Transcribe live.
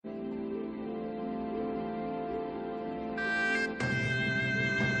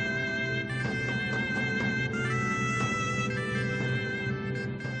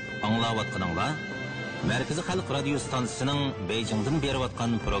Аңлаватқаныңла, Мәркізі Халық радио станциясының Бейжіңден беріп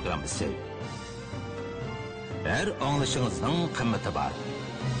атқан программасы. Әр аңлышыңыздың қымметі бар.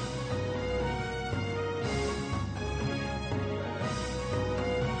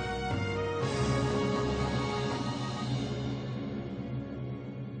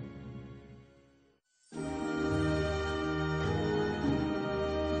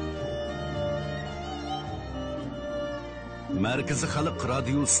 Mərkəzi Xalq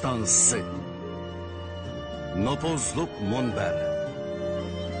Radio Stansiyası Nopozluq Munbər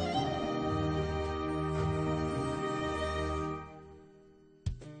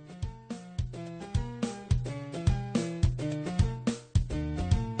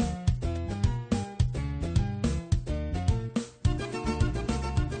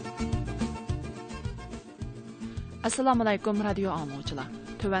Assalamu alaykum radio angluvchilar.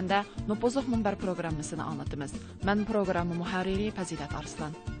 Tövəndə Nopozluq Munbər proqrammasını anlatımız. Mən proqramı muharriri Fazilat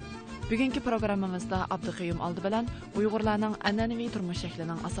Arslan. Bugünkü proqramımızda Abduqayyum aldı bilan Uyğurlarning an'anaviy turmush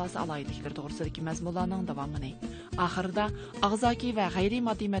shaklining asosiy alayidliklari to'g'risidagi mazmunlarning davomini, oxirida og'zaki va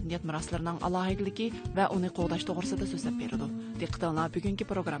g'ayri-moddiy madaniyat meroslarining alohidligi va uni qo'g'dash to'g'risida so'zlab beradi. Diqqatinglar bugungi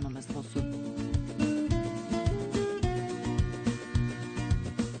proqramimiz bo'lsin.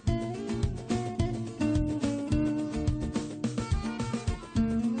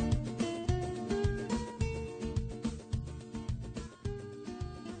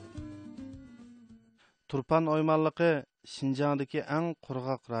 Turpan oymanlıqı Şinjandakı ən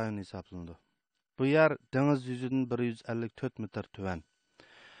qurğaq rayon hesablandı. Bu yer deniz yüzüdən 154 metr tövən.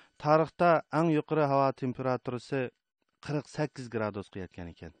 Tarixda ən yuqarı hava temperaturası 48 gradusqa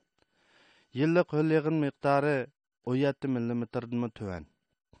yetgan ekan. Yillik ho'l yog'in miqdori 17 millimetrdan tövən.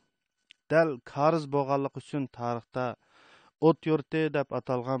 Dal Kariz bo'lganligi uchun tarixda o't yurti deb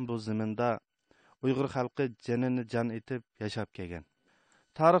atalgan bu zaminda Uyg'ur xalqi janini jan etib yashab kelgan.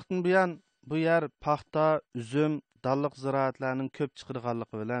 Tarixdan buyon bu yer paxta, üzüm, dalliq ziraatlarning ko'p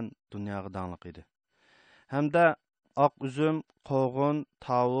chiqadiganligi bilan dunyoga dangliq edi. Hamda oq üzüm, qo'g'in,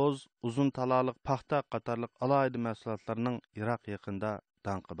 tavuz, uzun talaliq paxta qatorliq alohida mahsulotlarning Iroq yaqinda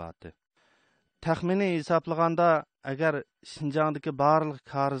danqi bordi. Taxminiy hisoblaganda, agar Şinjandagi barliq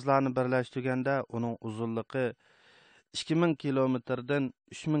karizlarni birlashtirganda, uning uzunligi 2000 kilometrdan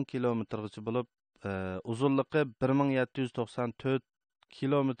 3000 kilometrgacha bo'lib, uzunligi 1794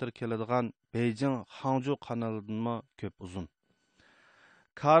 kilometr keladigan Beijing Hangzhou kanalidan ko'p uzun.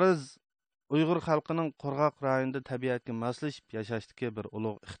 Kariz Uyg'ur xalqining qurg'oq rayonida tabiatga moslashib yashashdagi bir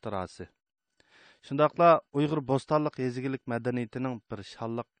ulug' ixtirosi. Shundaqla Uyg'ur bo'stonliq yezigilik madaniyatining bir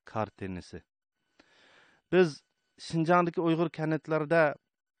shalliq kartinasi. Biz Şinjandagi Uyg'ur kanatlarida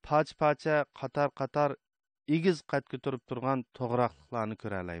parcha-parcha, qator-qator egiz qad ko'tarib turgan to'g'raqliqlarni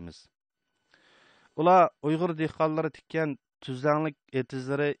ko'ra olamiz. Ular Uyg'ur dehqonlari tikkan tuzlanlik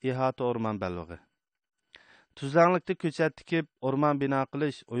etizlari ihata o'rmon ballig'i. Tuzlanlikda ko'chat tikib, o'rmon bino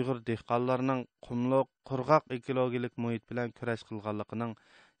qilish Uyg'ur dehqonlarining qumliq, qurg'oq ekologik muhit bilan kurash qilganligining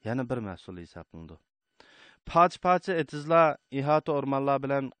yana bir mas'uli hisoblanadi. Parcha etizlar ihata o'rmonlar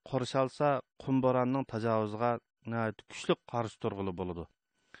bilan qo'rshalsa, qum bo'ronning tajovuziga kuchli qarshi turg'ili bo'ladi.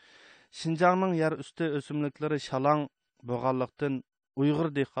 Şinjangning yer usti o'simliklari shalang bo'lganlikdan Uyg'ur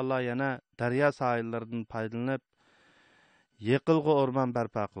dehqonlar yana daryo sohillaridan foydalanib yiqilg'i o'rmon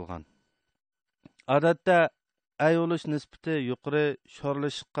barpo qilgan. Odatda ayolish nisbati yuqori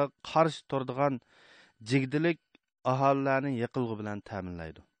sho'rlashishga qarshi turadigan jigdilik aholilarni yiqilg'i bilan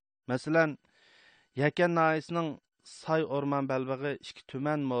ta'minlaydi. Masalan, Yakan noyisining Say o'rmon balbig'i 2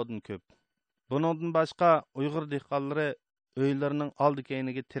 tuman modin ko'p. Buningdan boshqa Uyg'ur dehqonlari uylarining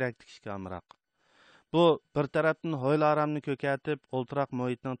oldi-keyniga terak tikishga amroq. Bu bir tarafdan hoylaramni ko'katib, o'ltiroq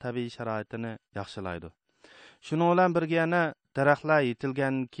muhitning tabiiy sharoitini yaxshilaydi. Shuning bilan birga yana daraxtlar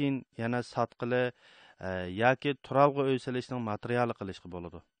yetilgandan keyin yana sotqili yoki turalg'i uy solishning materiali qilishga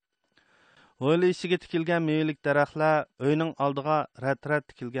bo'ladi. Ho'l ishiga tikilgan mevalik daraxtlar uyning oldiga rat-rat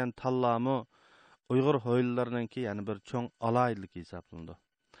tikilgan tallami Uyg'ur ho'ylarininki yana bir cho'ng alohidlik hisoblanadi.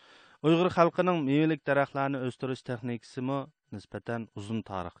 Uyg'ur xalqining mevalik daraxtlarni o'stirish texnikasimi nisbatan uzun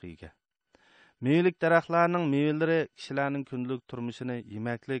tarixga ega. Mevalik daraxtlarning mevalari kishilarning kundalik turmushini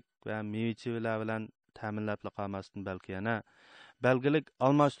yemaklik va meva-chevalar bilan ta'minlab qolmasdan balki yana belgilik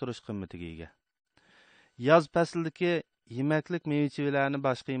almashtirish qimmatiga ega. Yoz faslidagi yemaklik meva-chevalarni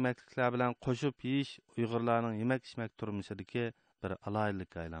boshqa yemakliklar bilan qo'shib yeyish Uyg'urlarning yemak-ichmak turmushidagi bir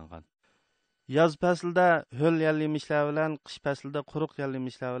alohidlikka aylangan. Yoz faslida ho'l yal-yemishlar bilan, qish faslida quruq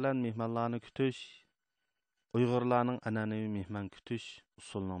yal-yemishlar bilan mehmonlarni kutish Uyg'urlarning an'anaviy mehmon kutish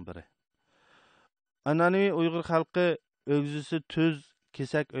usulining biri. An'anaviy Uyg'ur xalqi o'g'zisi tuz,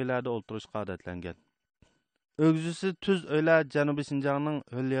 kesak uylarda o'ltirishga odatlangan. Ögzüsü tüz öyle Janubiy Şinjanның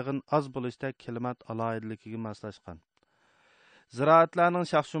hölligin az buluşda klimat alayidligiga moslashgan. Ziraatlarning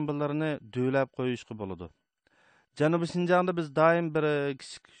şaxşumbillarini düylab qo'yishga bo'ladi. Janubiy Şinjanda biz doim bir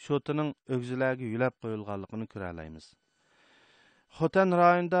kichik shotining ögzülarga yulab qo'yilganligini ko'ra olamiz. Xotan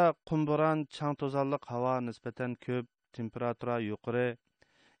rayonida qumboran, chang to'zonliq havo nisbatan ko'p, temperatura yuqori.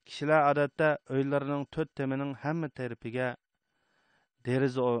 Kishilar odatda uylarining 4 temining hamma tarafiga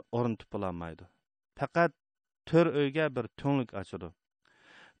deraza o'rnatib bo'lolmaydi. Faqat 4 uyga bir to'nglik ochadi.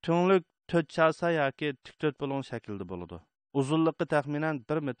 To'nglik 4 chasa yoki tik 4 bo'lgan shaklda bo'ladi. Uzunligi taxminan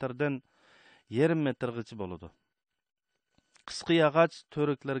 1 metrdan 1,5 metrgacha bo'ladi. Qisqa yog'och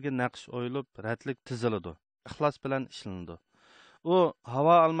to'riklarga naqsh o'yilib, ratlik tiziladi. Ixlos bilan ishlanadi. U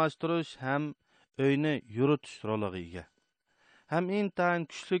havo almashtirish ham uyni yuritish roliga ega. Ham intayin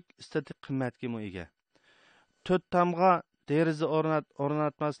kuchlik estetik qimmatga ega. 4 tamga deraza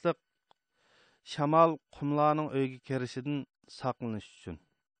o'rnatmaslik shamol qumlarning uyga kirishidan saqlanish uchun.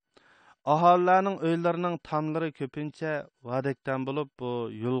 Aholilarning uylarining tamlari ko'pincha vadakdan bo'lib, bu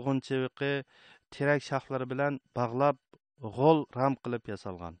yulg'un cheviqi, terak shoxlari bilan bog'lab, g'ol ram qilib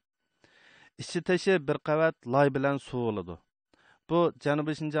yasalgan. Ichi tashi bir qavat loy bilan suviladi. Bu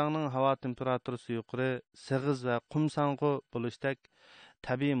Janubiy Şinjanның havo temperaturasi yuqori, sig'iz va qum sang'u bo'lishdek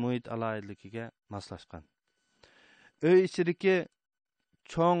tabiiy muhit alayidligiga moslashgan. Uy ichidagi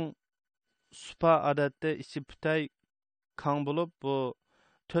cho'ng supa odatda ichi putay kang bo'lib, bu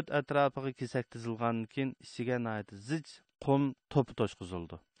to'rt atrofiga kesak tizilgandan keyin ichiga zich qum to'pi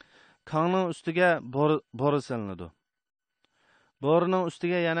to'shqizildi. Kangning ustiga bo'ri silinadi. Bo'rining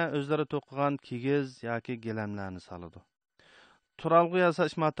ustiga yana o'zlari to'qigan kigiz yoki gilamlarni soladi. Turalg'u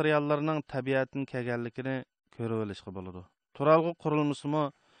yasash materiallarining tabiatning kelganligini ko'rib olishga bo'ladi. Turalg'u qurilmasimi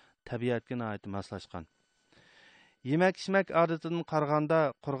tabiatga nihoyat moslashgan. Yemek-içmek adetinden qaraganda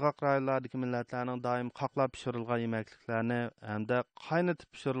qurg'oq rayonlardagi millatlarning doim qoqlab pishirilgan yemekliklarni hamda qaynatib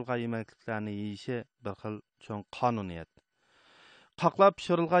pishirilgan yemekliklarni yeyishi bir xil cho'ng qonuniyat. Qoqlab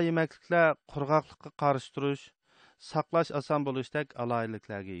pishirilgan yemekliklar qurg'oqlikqa qarshi turish, saqlash oson bo'lishdek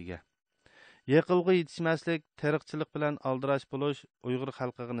alayidliklarga ega. Yiqilg'i yetishmaslik, teriqchilik bilan aldirash bo'lish Uyg'ur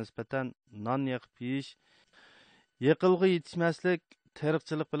xalqiga nisbatan non yaqib yeyish, yiqilg'i yetishmaslik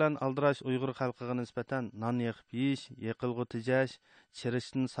teriqchilik bilan aldirash Uyg'ur xalqiga nisbatan non yaqib yeyish, yiqilg'i tejash,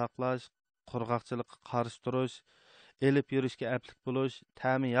 chirishdan saqlash, qurg'oqchilikqa qarshi turish, elib yurishga aplik bo'lish,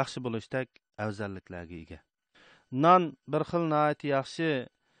 ta'mi yaxshi bo'lishdek afzalliklarga ega. Non bir xil nihoyat yaxshi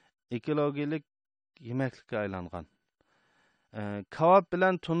ekologik yemeklikka aylangan. Kavob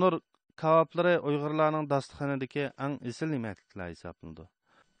bilan tunur kavoblari Uyg'urlarning dasturxonidagi eng esil yemekliklar hisoblanadi.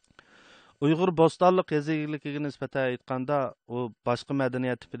 Uyg'ur bo'stonliq yezigiligiga nisbatan aytganda, u boshqa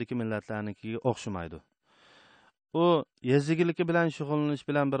madaniyat tipidagi millatlarnikiga o'xshamaydi. U yezigiligi bilan shug'ullanish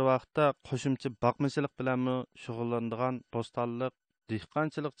bilan bir vaqtda qo'shimcha boqmachilik bilan shug'ullanadigan bo'stonliq,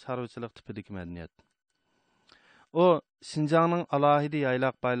 dehqonchilik, chorvachilik tipidagi madaniyat. U Şinjanның alohida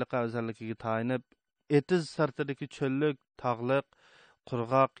yaylaq boyligi afzalligiga tayinib, etiz sirtidagi cho'llik, tog'liq,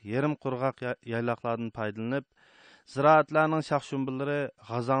 qurg'oq, yarim qurg'oq yayloqlardan foydalanib, ziraatlarning şaxşumbillari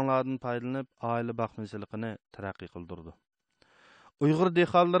g'azanglardan foydalanib, oila boqmachiligini taraqqiy qildirdi. Uyg'ur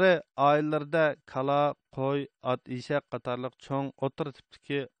dehqonlari oilalarida kala, qo'y, ot, eshak qatorliq cho'ng o'tir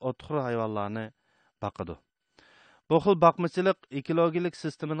tipdagi o'txur hayvonlarni boqadi. Bu xil boqmachilik ekologik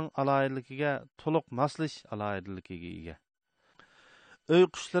sistemaning alohidligiga to'liq moslish alohidligiga ega. Uy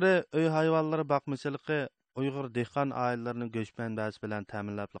qushlari, uy hayvonlari boqmachiligi Uyg'ur dehqon oilalarining go'sht manbasi bilan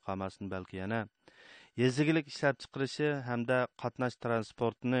ta'minlab qolmasin, balki yana yezigilik ishlab chiqarishi hamda qatnash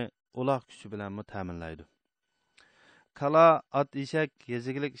transportini uloq kuchi bilan ta'minlaydi. Kala, ot, eshak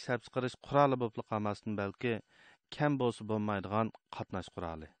yezigilik ishlab chiqarish quroli bo'lib qolmasin, balki kam bo'lsa bo'lmaydigan qatnash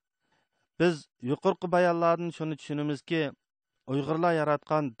quroli. Biz yuqorqi bayonlardan shuni tushunamizki, Uyg'urlar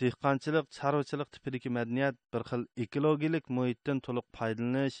yaratgan dehqonchilik, chorvachilik tipidagi madaniyat bir xil ekologik muhitdan to'liq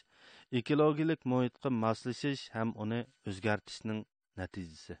foydalanish, ekologik muhitga moslashish ham uni o'zgartirishning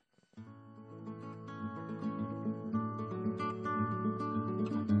natijasi.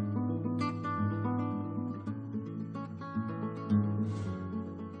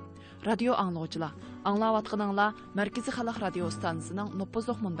 Radio anglag'uchilar, anglayotganinglar Markaziy xalq radio stansiyasining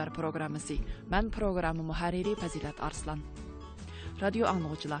Nopozliq munbar programmasi. Men programma muharriri Fazilat Arslan. Radio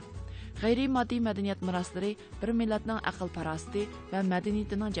anglag'uchilar, g'ayriy moddiy madaniyat meroslari bir millatning aql parasti va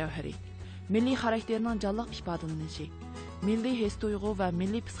madaniyatining javhari, milliy xarakterining jonliq ifodalanishi, milliy his tuyg'u va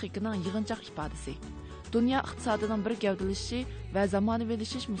milliy psixikaning yig'inchoq ifodasi, dunyo iqtisodining bir gavdalashishi va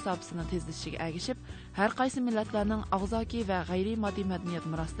zamonaviylashish musobaqasining tezlashishiga ergishib, har qaysi millatlarning og'zaki va g'ayriy moddiy madaniyat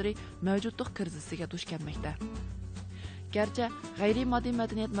meroslari mavjudlik krizisiga duch kelmoqda. Gerçi g'ayriy moddiy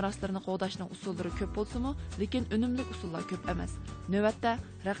madaniyat meroslarini qo'g'dashning usullari ko'p bo'lsa-mu, lekin unumli usullar ko'p emas. Navbatda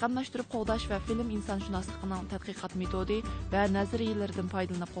raqamlashtirib qo'g'dash va film insonshunosligining tadqiqot metodi va nazariyalaridan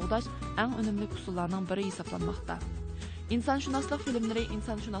foydalanib qo'g'dash eng unumli usullarning biri hisoblanmoqda. İnsanshunoslik filmlari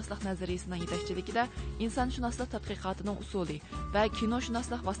insonshunoslik nazariyasining yetakchiligida insonshunoslik tadqiqotining usuli va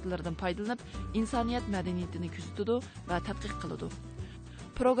kinoshunoslik vositalaridan foydalanib insoniyat madaniyatini kuzatadi va tadqiq qiladi.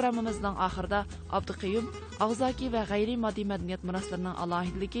 Programmamızın axırda Abduqayyum og'zaki va g'ayriy moddiy madaniyat meroslarining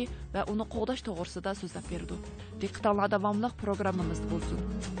alohidligi va uni qo'g'dash to'g'risida so'zlab berdi. Diqqatinglar davomli programmamizda bo'lsin.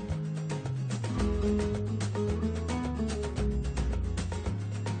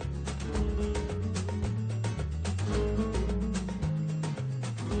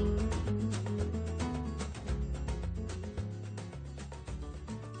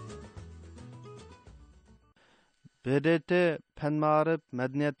 BDT Fen-Ma'arif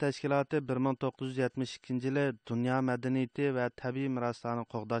Madaniyat Təşkilatı 1972 yılı Dünya Mədəniyyəti və Təbii Miraslarını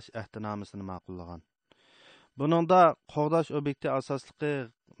Qoğdaş Əhdinaməsini ma'qullagan. Buningda qoğdaş obyekti asosliqi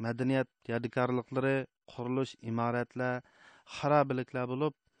madaniyat yadigarliklari, qurilish imoratlar, xarobaliklar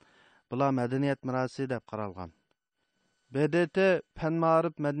bo'lib, bular madaniyat mirosi deb qaralgan. BDT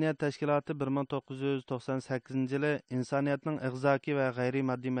Fen-Ma'arif Madaniyat Təşkilatı 1998 yılı insoniyatning ig'zoki va g'ayriy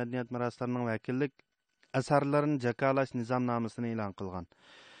moddiy madaniyat miroslarining vakillik asarlarini jakalash nizomnomasini e'lon qilgan.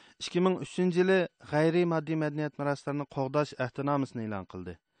 2003 yılı g'ayriy moddiy madaniyat miroslarini qo'g'dash ahdinomasini e'lon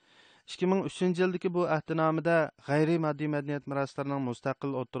qildi. 2003 yildagi bu ahdinomada g'ayriy moddiy madaniyat miroslarining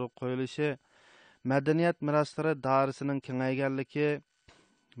mustaqil o'tirib qo'yilishi, madaniyat miroslari doirasining kengayganligi,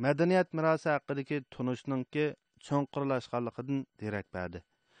 madaniyat mirosi haqidagi tunishninki cho'nqurlashganligidan derak berdi.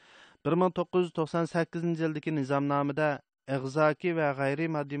 1998 yildagi nizomnomada ig'zoki va g'ayriy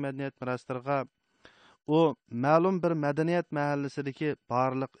moddiy madaniyat miroslariga u ma'lum bir madaniyat mahallasidagi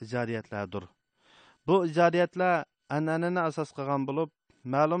barliq ijodiyatlardir. Bu ijodiyatlar an'anani asos qilgan bo'lib,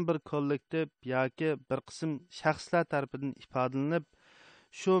 ma'lum bir kollektiv yoki bir qism shaxslar tomonidan ifodalanib,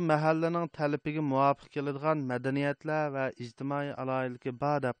 shu mahallaning talabiga muvofiq keladigan madaniyatlar va ijtimoiy aloqaligi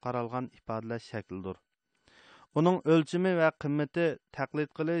bor deb qaralgan ifodalash shaklidir. Uning o'lchami va qimmati taqlid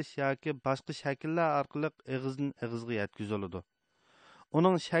qilish yoki boshqa shakllar orqali ig'izdan ig'izga yetkaziladi.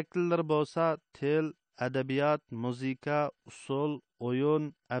 Uning shakllari bo'lsa til, adabiyot, muzika, usul, o'yin,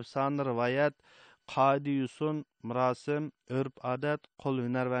 afsona rivoyat, qoida yusun, murosim, urf-odat, qo'l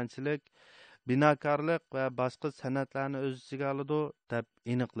hunarvanchilik, binokorlik va boshqa san'atlarni o'z ichiga oladi deb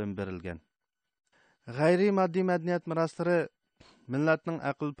aniqlanib berilgan. G'ayriy moddiy madaniyat miroslari millatning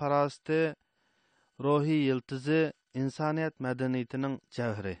aql farosati, ruhiy yiltizi, insoniyat madaniyatining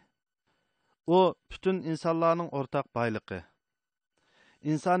javhari. U butun insonlarning o'rtaq boyligi.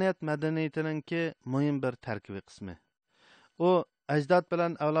 İnsaniyat mədəniyyətininki mühim bir tərkibi qismi. O, ajdod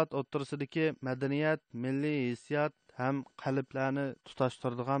bilan avlod o'ttirsidagi madaniyat, milliy hissiyot ham qalblarni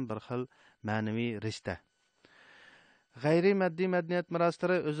tutashtiradigan bir xil ma'naviy rishta. G'ayriy moddiy madaniyat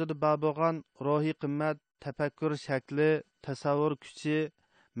miroslari o'zida bor bo'lgan ruhiy qimmat, tafakkur shakli, tasavvur kuchi,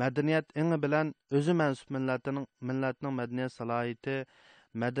 madaniyat ingi bilan o'zi mansub millatning madaniyat salohiyati,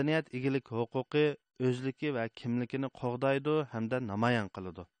 madaniyat egilik huquqi, o'zligi va kimligini qo'g'daydi hamda namoyon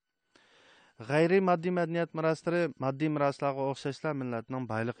qiladi. G'ayriy moddiy madaniyat miroslari moddiy miroslarga o'xshashlar millatning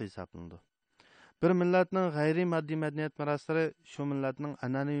boyligi hisoblanadi. Bir millatning g'ayriy moddiy madaniyat miroslari shu millatning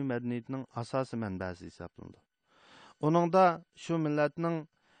an'anaviy madaniyatining asosiy manbasi hisoblanadi. Uningda shu millatning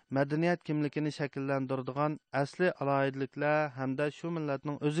madaniyat kimligini shakllantiradigan asli alohidliklar hamda shu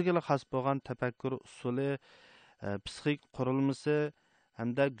millatning o'ziga xos bo'lgan tafakkur usuli, psixik qurilmasi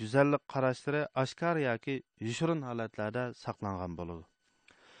hamda go'zallik qarashlari oshkor yoki yoshirin holatlarda saqlangan bo'ladi.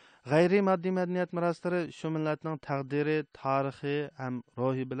 G'ayriy moddiy madaniyat miroslari shu millatning taqdiri, tarixi ham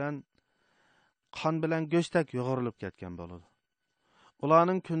ruhi bilan qon bilan go'shtdek yo'g'rilib ketgan bo'ladi.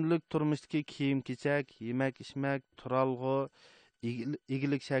 Ularning kundalik turmushdagi kiyim-kechak, yemak-ichmak, turalg'u,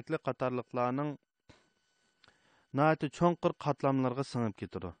 egilik shakli qatorliqlarning no'ati cho'nqur qatlamlarga singib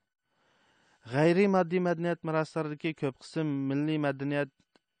ketadi. G'ayriy moddiy madaniyat miroslaridagi ko'p qism milliy madaniyat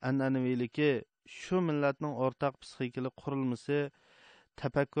an'anaviyligi shu millatning o'rtaq psixikalik qurilmasi,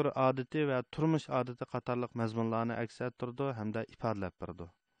 tafakkur odati va turmush odati qatorliq mazmunlarni aks ettirdi hamda ifodalab berdi.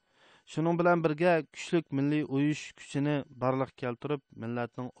 Shuning bilan birga kuchlik milliy uyish kuchini barliq keltirib,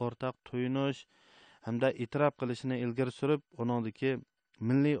 millatning o'rtaq to'yinish hamda e'tirof qilishini ilgari surib, uningdagi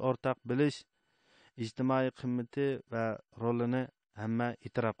milliy o'rtaq bilish, ijtimoiy qimmati va rolini hamma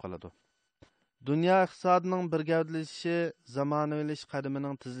e'tirof qiladi. Dünya iqtisodining bir gavdlashishi, zamonaviylash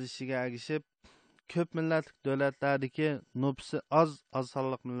qadamining tezlashishiga ergishib, ko'p millatlik davlatlardagi nufusi az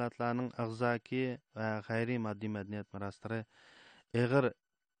sonliq millatlarning ig'zoki va g'ayriy moddiy madaniyat miroslari og'ir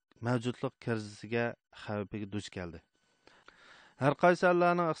mavjudlik krizisiga xavfiga duch keldi. Har qaysi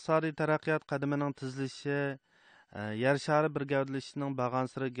ellarning iqtisodiy taraqqiyot qadamining tezlashishi, yer shari bir gavdalishining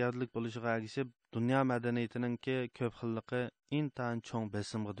bag'ansiri gavdalik bo'lishiga ergishib, dunyo madaniyatiningki ko'p xilligi intayin cho'ng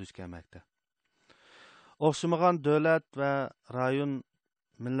besimga duch kelmoqda. O'xshamagan davlat va rayon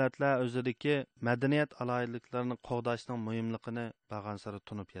millatlar o'zidagi madaniyat alohidaliklarini qo'g'dashning muhimligini bag'ansiri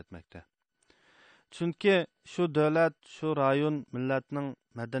tunib yetmoqda. Chunki shu davlat, shu rayon millatning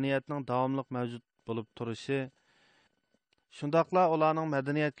madaniyatining davomli mavjud bo'lib turishi, shundaqla ularning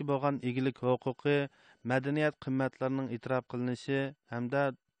madaniyatga bo'lgan egilik huquqi, madaniyat qimmatlarining e'tirof qilinishi hamda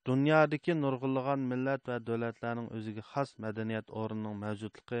dunyodagi nurg'unlagan millat va davlatlarning o'ziga xos madaniyat o'rnining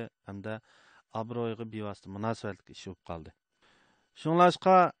mavjudligi hamda obro'yiga bevosita munosabatli ish bo'lib qoldi.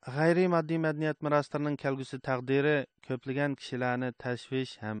 Shunlashqa g'ayriy moddiy madaniyat meroslarining kelgusi taqdiri ko'plagan kishilarni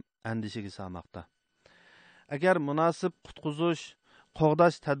tashvish ham andishiga solmoqda. Agar munosib qutqizish,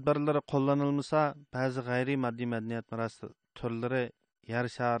 qo'g'dash tadbirlari qo'llanilmasa, ba'zi g'ayriy moddiy madaniyat merosi turlari yer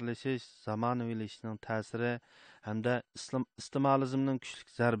shaharlashish, zamonaviylashishining ta'siri hamda istimolizmning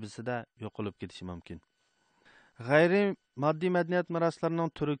kuchli zarbasida yo'qolib ketishi mumkin. G'ayriy moddiy madaniyat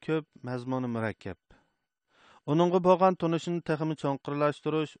meroslarining turi ko'p, mazmuni murakkab. Uningga bo'lgan tunishini texmi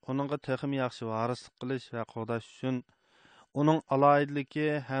cho'nqirlashtirish, uningga texmi yaxshi varislik qilish va qo'g'dash uchun uning alohidligi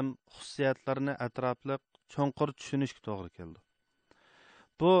ham xususiyatlarini atrofliq cho'nqir tushunishga to'g'ri keldi.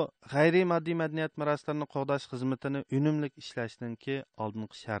 Bu g'ayriy moddiy madaniyat meroslarini qo'g'dash xizmatini unumli ishlashninki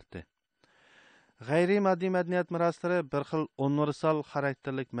oldingi sharti. G'ayriy moddiy madaniyat meroslari bir xil universal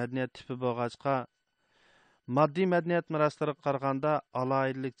xarakterlik madaniyat tipi bo'lg'achqa, moddiy madaniyat meroslariga qaraganda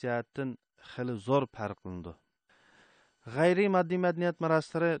alohidlik jihatdan xili zo'r farqlanadi. G'ayriy moddiy madaniyat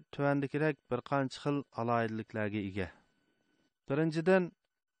meroslari tuvandagidek bir qancha xil alohidliklarga ega. Birinchidan,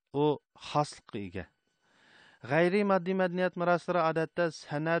 u xoslikqa ega. G'ayriy moddiy madaniyat meroslari odatda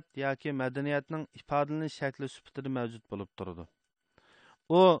san'at yoki madaniyatning ifodalanish shakli sifatida mavjud bo'lib turadi.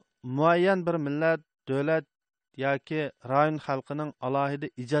 U muayyan bir millat, davlat yoki rayon xalqining alohida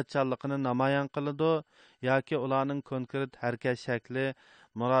ijodkorligini namoyon qiladi yoki ularning konkret harakat shakli,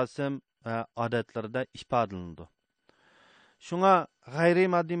 marosim va odatlarida ifodalanadi. Shunga g'ayriy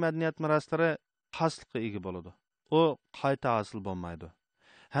moddiy madaniyat meroslari xoslikqa ega bo'ladi. U qayta hosil bo'lmaydi.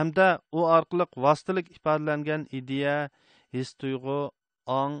 Hamda u orqali vositalik ifodalangan ideya, his tuyg'u,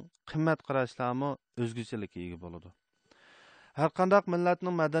 ong, qimmat qarashlarmi o'zgachalikka ega bo'ladi. Har qanday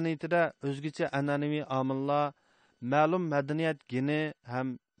millatning madaniyatida o'zgacha an'anaviy omillar, ma'lum madaniyat geni ham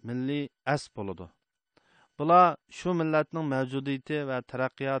milliy as bo'ladi. Bular shu millatning mavjudiyati va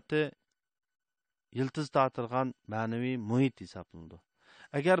taraqqiyoti yiltiz tortilgan ma'naviy muhit hisoblanadi.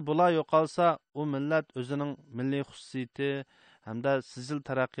 Agar bular yo'qolsa, u millat o'zining milliy xususiyati hamda sizil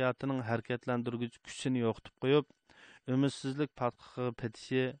taraqqiyotining harakatlantiruvchi kuchini yo'qotib qo'yib, umidsizlik patqiqiga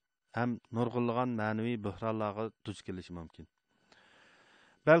petishi ham nurg'unlagan ma'naviy buhronlarga duch kelishi mumkin.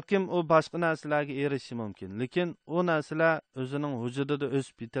 Balkim u boshqa narsalarga erishishi mumkin, lekin u narsalar o'zining vujudida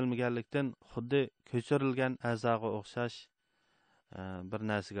o'sib yetilmaganlikdan xuddi ko'chirilgan a'zoga o'xshash bir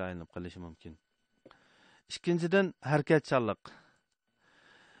narsaga aylanib qolishi mumkin. Ikkinchidan, harakatchanlik.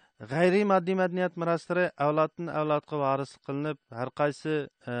 G'ayriy moddiy madaniyat meroslari avloddan avlodga varis qilinib, har qaysi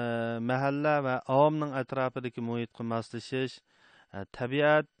mahalla va avomning atrofidagi muhitga moslashish,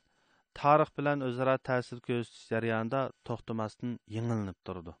 tabiat, tarix bilan o'zaro ta'sir ko'rsatish jarayonida to'xtamasdan yengillanib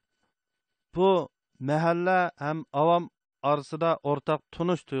turdi. Bu mahalla ham avom orasida o'rtaq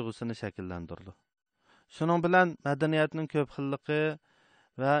tunish tuyg'usini shakllantirdi. Shuning bilan madaniyatning ko'p xilligi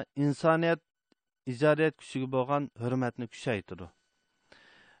va insoniyat ijodiyat kuchiga bo'lgan hurmatni kuchaytirdi.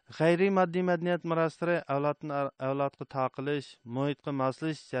 G'ayriy moddiy madaniyat meroslari avloddan avlodga taqilish, muhitga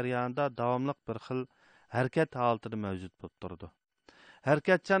moslash jarayonida davomli bir xil harakat holatida mavjud bo'lib turdi.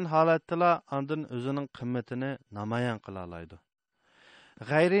 Harakatchan holatda ondan o'zining qimmatini namoyon qila oladi.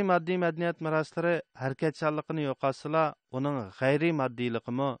 G'ayriy moddiy madaniyat meroslari harakatchanligini yo'qotsalar, uning g'ayriy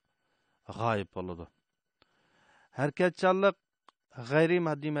moddiyligimi g'oyib bo'ladi. Harakatchanlik g'ayriy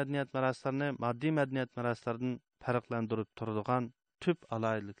moddiy madaniyat meroslarini moddiy madaniyat meroslaridan farqlantirib turadigan tüp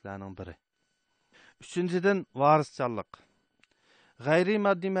alaylıklarının biri. Üçüncüden, varisçanlık. G'ayriy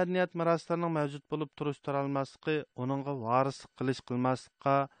moddiy madaniyat meroslarının mavjud bo'lib turish turolmaslığı, onunğa varislik qilish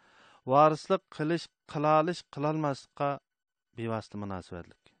qilmaslikqa, varislik qilish qilolmaslikqa bevosita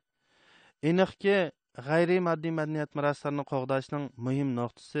munosabatlik. Aniqki, g'ayriy moddiy madaniyat meroslarini qo'g'dashning muhim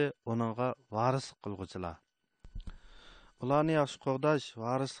nuqtasi onunğa varislik qilg'uchilar. Ularni yaxshi qo'g'dash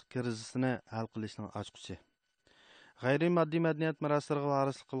varislik krizisini hal qilishning ochqichi. G'ayriy moddiy madaniyat meroslariga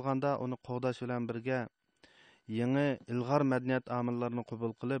varislik qilganda uni qo'g'dash bilan birga yangi ilg'or madaniyat omillarini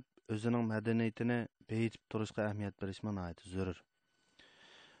qabul qilib, o'zining madaniyatini beyitib turishga ahamiyat berish nihoyat zarur.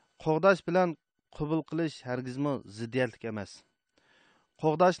 Qo'g'dash bilan qabul qilish hargizmi ziddiyatlik emas.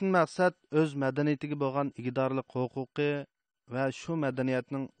 Qo'g'dashdan maqsad o'z madaniyatiga bo'lgan igidorlik huquqi va shu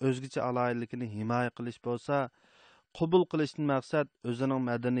madaniyatning o'zgacha aloyidligini himoya qilish bo'lsa, qabul qilishdan maqsad o'zining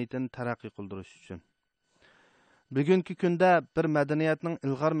madaniyatini taraqqiy qildirish uchun. Bugungi kunda bir madaniyatning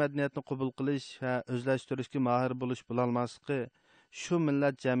ilg'or madaniyatni qabul qilish va o'zlashtirishga mohir bo'lish bo'lolmasligi shu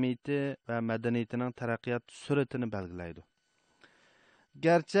millat jamiyati va madaniyatining taraqqiyot sur'atini belgilaydi.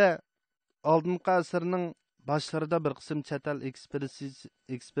 Garchi oldingi asrning boshlarida bir qism chet el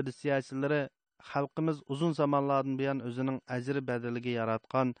ekspeditsiyachilari xalqimiz uzun zamonlardan buyon o'zining ajri badaliga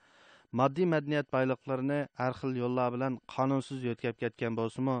yaratgan moddiy madaniyat boyliqlarini har xil yo'llar bilan qonunsiz yo'tkab ketgan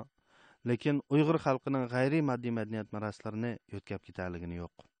bo'lsa-mu, lekin Uyg'ur xalqining g'ayriy moddiy madaniyat meroslarini yo'tkab ketarligini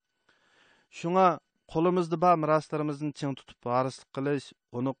yo'q. Shunga qo'limizda bor meroslarimizni ching tutib varislik qilish,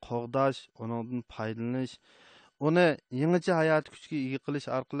 uni qo'g'dash, uningdan foydalanish, uni yangicha hayot kuchiga ega qilish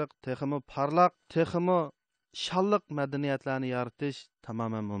orqali texmi parlaq, texmi shonliq madaniyatlarni yaratish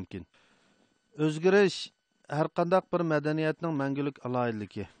tamoman mumkin. O'zgarish har qanday bir madaniyatning mangulik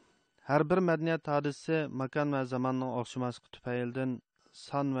aloyidligi. Har bir madaniyat hodisasi makon va zamonning o'xshamasligi tufaylidan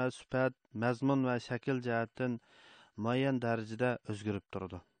son va sifat, mazmun va shakl jihatdan muayyan darajada o'zgarib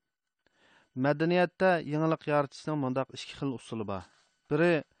turadi. Madaniyatda yangilik yaratishning mundaq ikki xil usuli bor.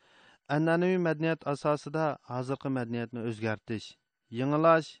 Biri an'anaviy madaniyat asosida hozirgi madaniyatni o'zgartirish,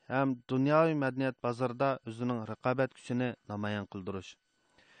 yangilash ham dunyoviy madaniyat bozorida o'zining raqobat kuchini namoyon qildirish.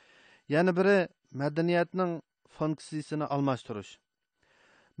 Yana biri madaniyatning funksiyasini almashtirish.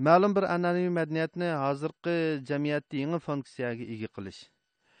 Ma'lum bir an'anaviy madaniyatni hozirgi jamiyatda yangi funksiyaga ega qilish.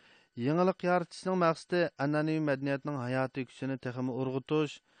 Yangilik yaratishning maqsadi an'anaviy madaniyatning hayotiy kuchini texmi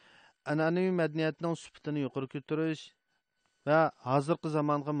urg'utish, an'anaviy madaniyatning sifatini yuqori ko'tarish va hozirgi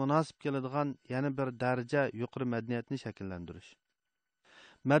zamonga munosib keladigan yana bir daraja yuqori madaniyatni shakllantirish.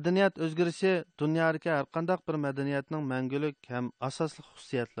 Madaniyat o'zgarishi dunyodagi har qanday bir madaniyatning mangulik ham asosli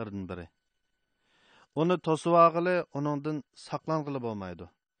xususiyatlaridan biri. Uni to'sib olg'ili, uningdan saqlang'ili bo'lmaydi.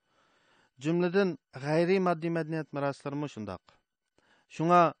 Jumladan g'ayriy moddiy madaniyat meroslarimi shundoq.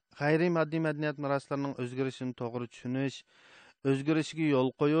 Shunga g'ayriy moddiy madaniyat meroslarining o'zgarishini to'g'ri tushunish, o'zgarishiga yo'l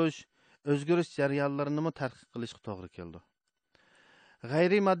qo'yish, o'zgarish jarayonlarini tadqiq qilishga to'g'ri keldi.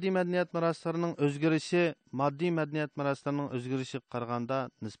 G'ayriy moddiy madaniyat meroslarining o'zgarishi moddiy madaniyat meroslarining o'zgarishiga qaraganda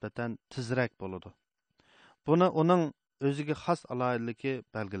nisbatan tezroq bo'ladi. Buni uning o'ziga xos aloyidligi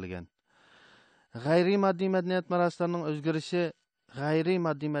belgilagan. G'ayriy moddiy madaniyat meroslarining o'zgarishi g'ayriy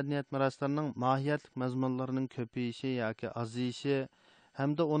moddiy madaniyat meroslarining mohiyatlik mazmunlarining ko'payishi yoki azayishi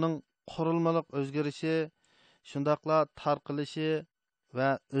hamda uning qurilmalik o'zgarishi, shundaqla tarqalishi va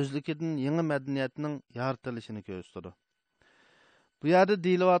o'zligidan yangi madaniyatning yaratilishini ko'rsatadi. Bu yerda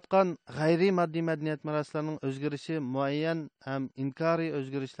deyilayotgan g'ayriy moddiy madaniyat meroslarining o'zgarishi muayyan ham inkoriy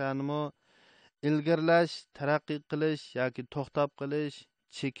o'zgarishlarni ilgirlash, taraqqiy qilish yoki to'xtab qilish,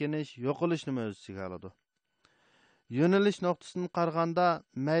 chekinish, yo'qolishni o'z ichiga oladi. Yo'nalish nuqtasidan qaraganda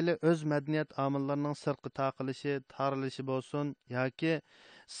mayli o'z madaniyat omillarining sirtqi taqilishi, tarilishi bo'lsin yoki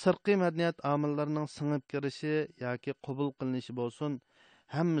sirtqi madaniyat omillarining singib kirishi yoki qabul qilinishi bo'lsin,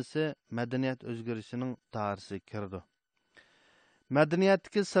 hammasi madaniyat o'zgarishining doirasiga kirdi.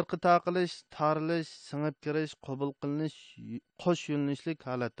 Madaniyatdagi sirtqi taqilish, tarilish, singib kirish, qabul qilinish qo'sh yo'nalishlik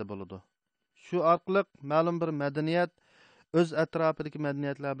holatda bo'ladi. Shu orqali ma'lum bir madaniyat o'z atrofidagi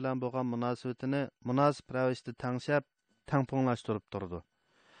madaniyatlar bilan bo'lgan munosabatini munosib ravishda tangshab, tangpunglashtirib turdi.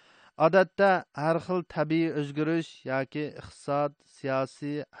 Odatda har xil tabiiy o'zgarish yoki iqtisod,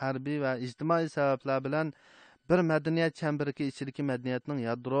 siyosiy, harbiy va ijtimoiy sabablar bilan bir madaniyat chambariga ichidagi madaniyatning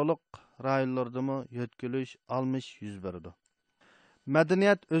yadroliq rayonlaridami yo'tkilish, almish yuz berdi.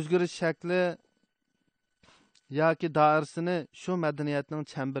 Madaniyat o'zgarish shakli yoki doirasini shu madaniyatning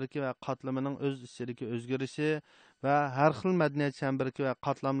chambariki va qatlamining o'z ichidagi o'zgarishi va har xil madaniyat chambariki va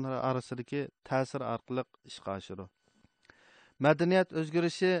qatlamlar orasidagi ta'sir orqali ishga oshirdi. Madaniyat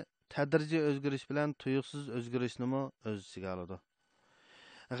o'zgarishi tadrijiy o'zgarish bilan tuyuqsiz o'zgarishni o'z ichiga oladi.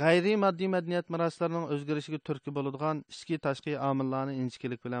 G'ayriy moddiy madaniyat meroslarining o'zgarishiga turtki bo'ladigan ichki tashqi omillarni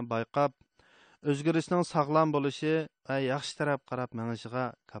inchkilik bilan bayqab, o'zgarishning sog'lom bo'lishi va yaxshi taraf qarab menishiga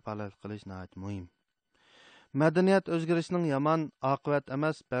kafolat qilish nihoyat muhim. Madaniyat o'zgarishining yomon oqibat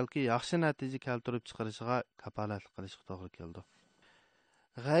emas, balki yaxshi natija keltirib chiqarishiga kafolat qilishga to'g'ri keldi.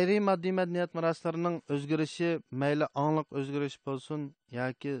 G'ayriy moddiy madaniyat meroslarining o'zgarishi mayli ongliq o'zgarish bo'lsin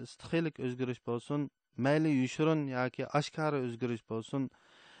yoki istiqiylik o'zgarish bo'lsin, mayli yushirin yoki oshkora o'zgarish bo'lsin,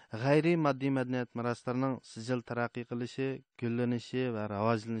 g'ayriy moddiy madaniyat meroslarining sijil taraqqiy qilishi, gullanishi va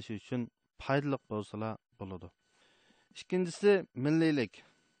rivojlanishi uchun foydali bo'lsalar bo'ladi. Ikkinchisi milliylik.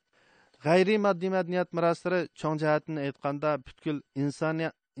 G'ayriy moddiy madaniyat meroslari cho'ng jihatdan aytganda butkul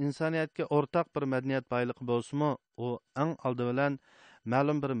insoniyatga o'rtaq bir madaniyat boyligi bo'lsa-mu, u eng oldi bilan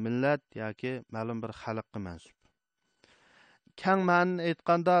ma'lum bir millat yoki ma'lum bir xalqqa mansub. Keng ma'noni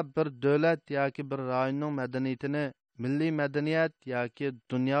aytganda bir davlat yoki bir rayonning madaniyatini milliy madaniyat yoki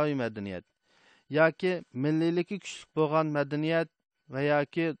dunyoviy madaniyat yoki milliyligi kuchli bo'lgan madaniyat va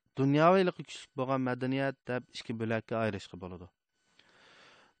yoki dunyoviyligi kuchli bo'lgan madaniyat deb ikki bo'lakka ayirishga bo'ladi.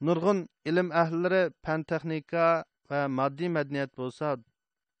 Nurg'un ilm ahlilari fan texnika va moddiy madaniyat bo'lsa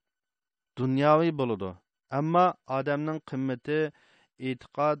dunyoviy bo'ladi. Ammo odamning qimmati,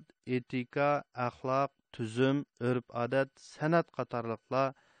 e'tiqod, etika, axloq, tuzum, urf-odat, san'at qatorliqlar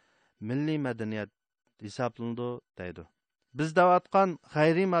milliy madaniyat hisoblanadi deydi. Biz davatgan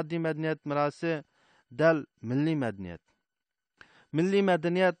g'ayriy moddiy madaniyat mirosi dal milliy madaniyat. Milliy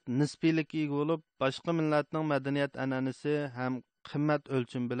madaniyat nisbiylikka ega bo'lib, boshqa millatning madaniyat an'anasi ham qimmat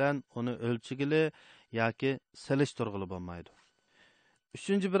o'lchim bilan uni o'lchigili yoki selishtirg'ili bo'lmaydi.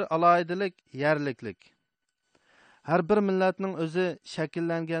 Uchinchi bir aloyidilik yerliklik. Har bir millatning o'zi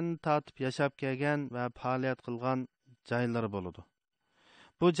shakllanganini tatib yashab kelgan va faoliyat qilgan joylari bo'ladi.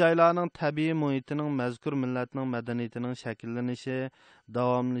 Bu joylarning tabiiy muhitining mazkur millatning madaniyatining shakllanishi,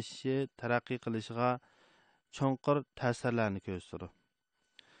 davomlashishi, taraqqiy qilishiga cho'nqur ta'sirlarni ko'rsatadi.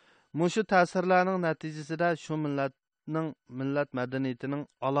 Mushu ta'sirlarning natijasida shu millat madaniyatining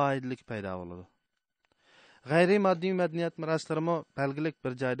alohidaligi paydo bo'ladi. G'ayriy moddiy madaniyat miroslarimi belgilik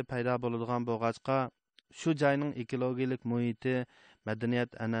bir joyda paydo bo'ladigan bo'lg'achqa, shu joyning ekologik muhiti,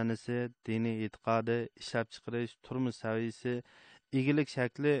 madaniyat an'anasi, diniy e'tiqodi, ishlab chiqarish, turmush saviyasi, egilik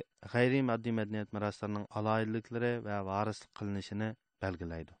shakli g'ayriy moddiy madaniyat miroslarining alohidaliklari va varislik qilinishini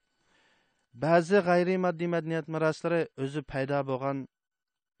belgilaydi. Ba'zi g'ayriy moddiy madaniyat miroslari o'zi paydo bo'lgan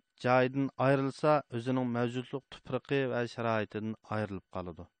joydan ayrilsa, o'zining mavjudlik tuproqi va sharoitidan ayrilib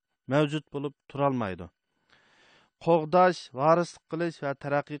qoladi. Mavjud bo'lib turolmaydi. Qo'g'dash, varislik qilish va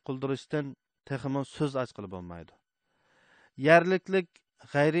taraqqiy qildirishdan texmi so'z ochqili bo'lmaydi. Yerliklik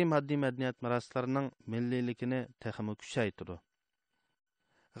g'ayriy moddiy madaniyat miroslarining milliyligini texmi kuchaytiradi.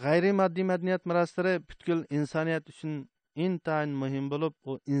 G'ayriy moddiy madaniyat miroslari butkul insoniyat uchun intayin muhim bo'lib,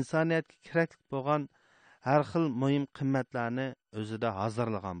 u insoniyatga kerakli bo'lgan har xil muhim qimmatlarni o'zida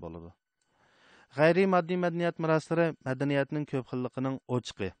hozirlagan bo'ladi. G'ayriy moddiy madaniyat miroslari madaniyatning ko'p xilligining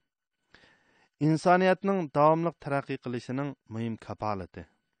o'chqi. İnsoniyatning davomli taraqqiy qilishining muhim kapolati.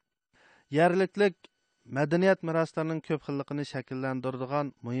 Yerliklik madaniyat miroslarining ko'p xilligini shakllantiradigan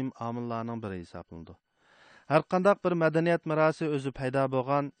muhim omillarning biri hisoblanadi. Har qanday bir madaniyat mirosi o'zi paydo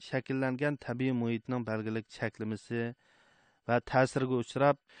bo'lgan, shakllangan tabiiy muhitning belgilik cheklimasi va ta'siriga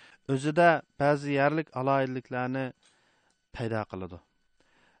uchrab, o'zida ba'zi yerlik alohidliklarni paydo qiladi.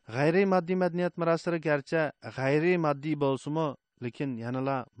 G'ayriy moddiy madaniyat miroslari garchi g'ayriy moddiy bo'lsa-mu, lekin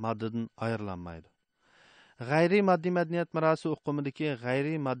yanala moddadan ayirlanmaydi. G'ayriy moddiy madaniyat mirosi uqumidagi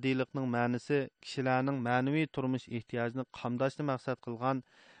g'ayriy moddiylikning ma'nosi kishilarning ma'naviy turmush ehtiyojini qamdashni maqsad qilgan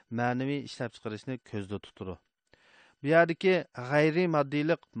ma'naviy ishlab chiqarishni ko'zda tutadi. Bu yerdagi g'ayriy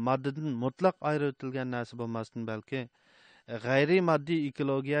moddiylik moddadan mutlaq ayritilgan narsa bo'lmasdan, balki g'ayriy moddiy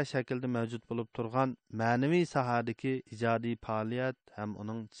ekologiya shaklida mavjud bo'lib turgan ma'naviy sohadagi ijodiy faoliyat ham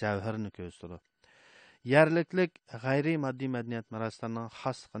uning javharini ko'rsatadi. Yerliklik g'ayriy moddiy madaniyat miroslarining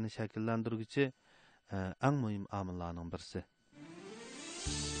xosligini shakllantiruvchi eng muhim omillarning birisi.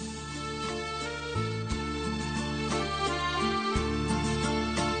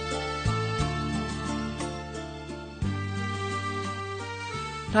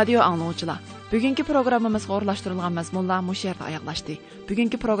 Radio anglovchilar, bugungi programmamizga o'rlashtirilgan mazmunlar mush yerda oyoqlashdi.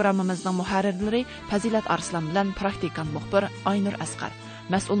 Bugungi programmamizning muharrirlari Fazilat Arslan bilan praktikant muxbir Aynur Asqar,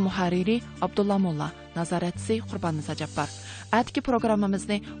 mas'ul muharriri Abdulla Molla, nazoratchisi Qurbon Sajabbar. Atki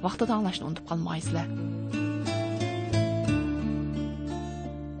programmamizni vaqtida anglashni unutib qolmaysizlar.